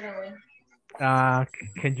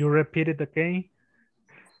 Can you repeat it again?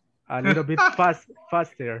 A little bit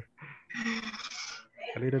faster.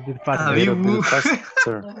 A little bit faster. A big book.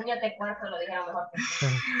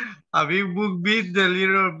 A big book beat the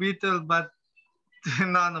little beetle, but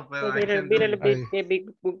no, pero I can't do it.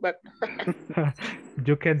 Big book back.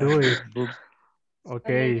 You can do it.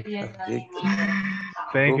 Okay.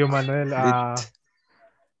 Thank you, Manuel.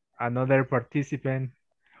 Another participant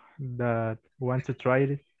that want to try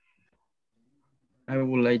it? I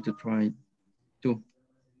would like to try it too.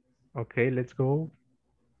 Okay, let's go.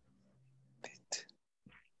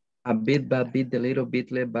 A bit but beat the little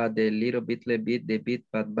beetle, but the little beetle beat the beat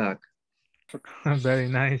but back. Very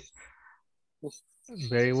nice.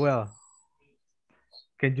 Very well.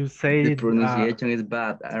 Can you say the pronunciation is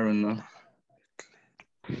bad? I don't know.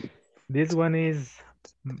 This one is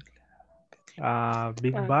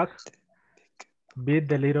big bug. Beat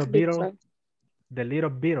the little beetle. The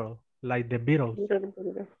little beetle, like the Beatles.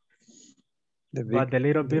 But the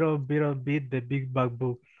little beetle beat the big bug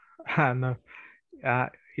book. No,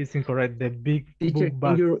 it's incorrect. The big book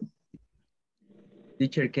bug.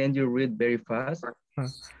 Teacher, can you read very fast?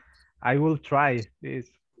 I will try. It's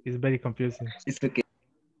very confusing. It's okay.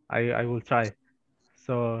 I will try.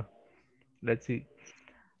 So let's see.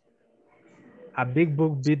 A big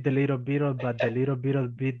book beat the little beetle, but the little beetle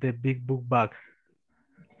beat the big book bug.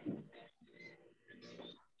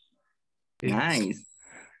 Nice.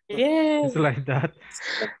 Yeah. It's like that.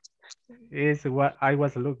 It's what I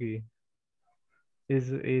was lucky.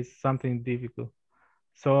 Is something difficult.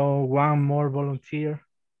 So one more volunteer,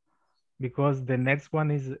 because the next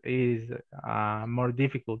one is more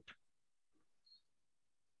difficult.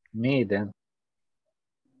 Me then.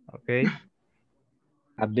 Okay.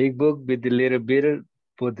 A big book with the little beetle,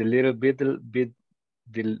 but the little beetle beat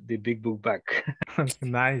the big book back.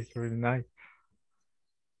 Nice, really nice.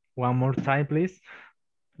 One more time, please.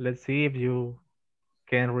 Let's see if you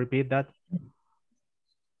can repeat that.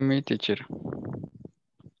 Me, teacher.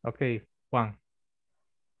 Okay, Juan.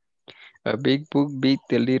 A big book beat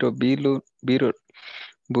the little beetle,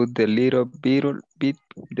 but the little beetle beat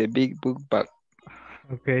the big book back.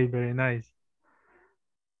 Okay, very nice.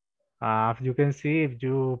 You can see, if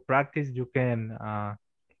you practice, you can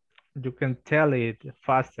tell it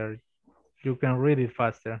faster. You can read it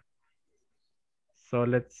faster. So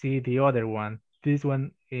let's see the other one. This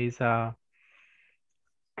one is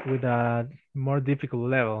with a more difficult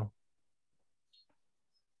level.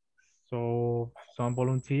 So some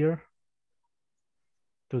volunteer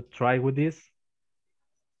to try with this.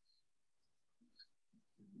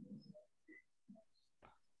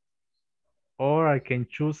 Or I can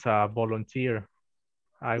choose a volunteer.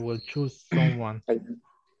 I will choose someone.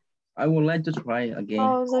 I would like to try again.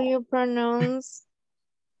 How do you pronounce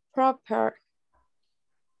proper?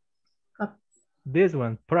 This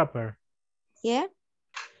one, proper. Yeah.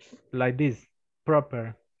 Like this,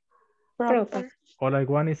 proper. Proper. All I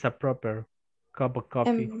want is a proper cup of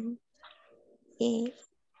coffee.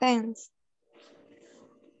 Thanks.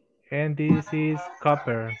 And this is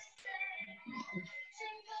copper.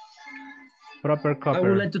 Proper copper. I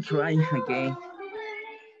would like to try again.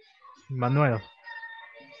 Manuel.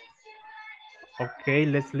 Okay,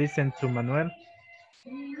 let's listen to Manuel.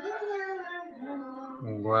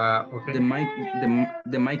 Wow, okay.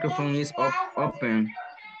 The microphone is open.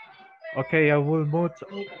 Okay, I will mute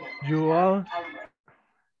you all.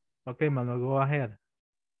 Okay, Manuel, go ahead.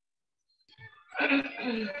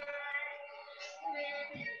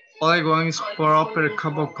 All I want is proper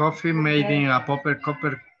cup of coffee made in a proper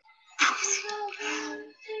copper.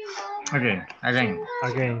 Again.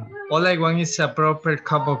 All I want is a proper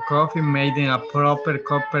cup of coffee made in a proper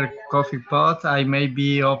copper coffee pot. I may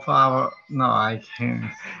be of our. No, I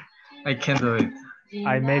can't do it.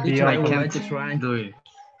 I may be. I can't do it.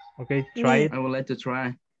 Okay, try it. I would like to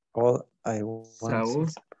try. All I want. Saul.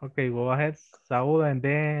 Okay, go ahead, Saul, and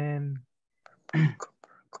then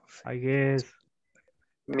I guess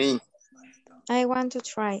me. I want to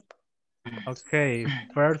try. Okay,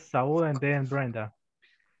 first Saul and then Brenda.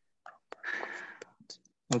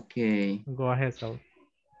 Okay. Go ahead, Saul.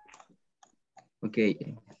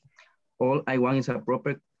 Okay. All I want is a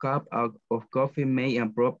proper cup of coffee made in a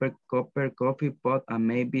proper coffee pot and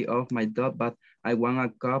maybe of my dog, but I want a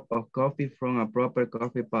cup of coffee from a proper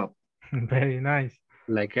coffee pot. Very nice.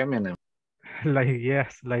 Like Eminem. Like,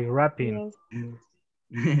 yes, like rapping.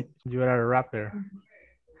 Yes. You are a rapper.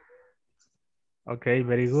 Okay,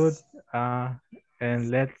 very good. And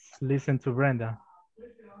let's listen to Brenda.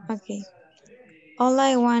 Okay. All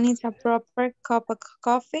I want is a proper cup of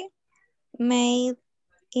coffee made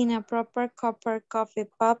in a proper coffee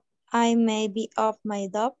pot. I may be off my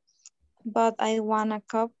dog, but I want a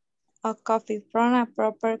cup of coffee from a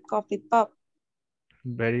proper coffee pot.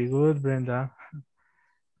 Very good, Brenda.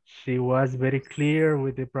 She was very clear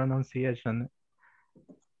with the pronunciation.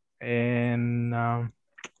 And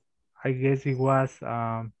I guess it was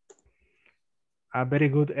a very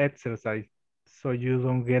good exercise so you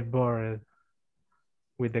don't get bored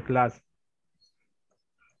with the class.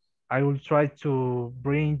 I will try to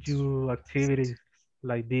bring you activities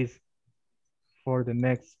like this for the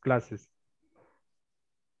next classes.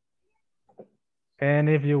 And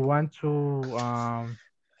if you want to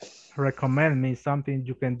recommend me something,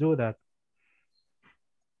 you can do that.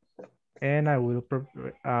 And I will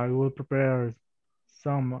prepare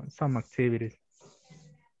some activities.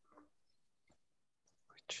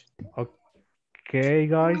 Okay,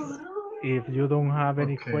 guys. If you don't have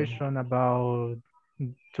any question about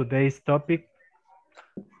today's topic,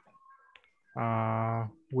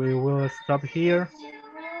 we will stop here.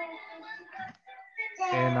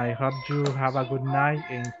 And I hope you have a good night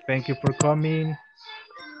and thank you for coming.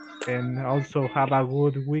 And also have a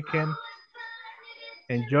good weekend.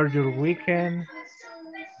 Enjoy your weekend,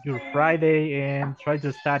 your Friday, and try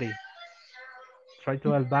to study. Try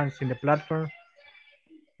to advance in the platform.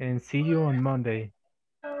 And see you on Monday.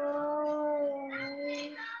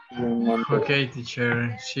 Okay,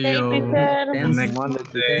 teacher. See Hey, you teacher. the next Monday.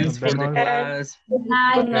 Thanks for the class. Good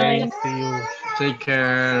night. Okay, see you. Take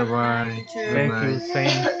care. Bye. Good Thank night. you,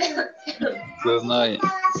 same. Good night.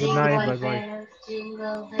 Good night, bye-bye.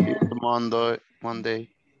 Monday.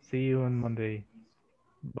 See you on Monday.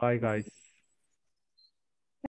 Bye, guys.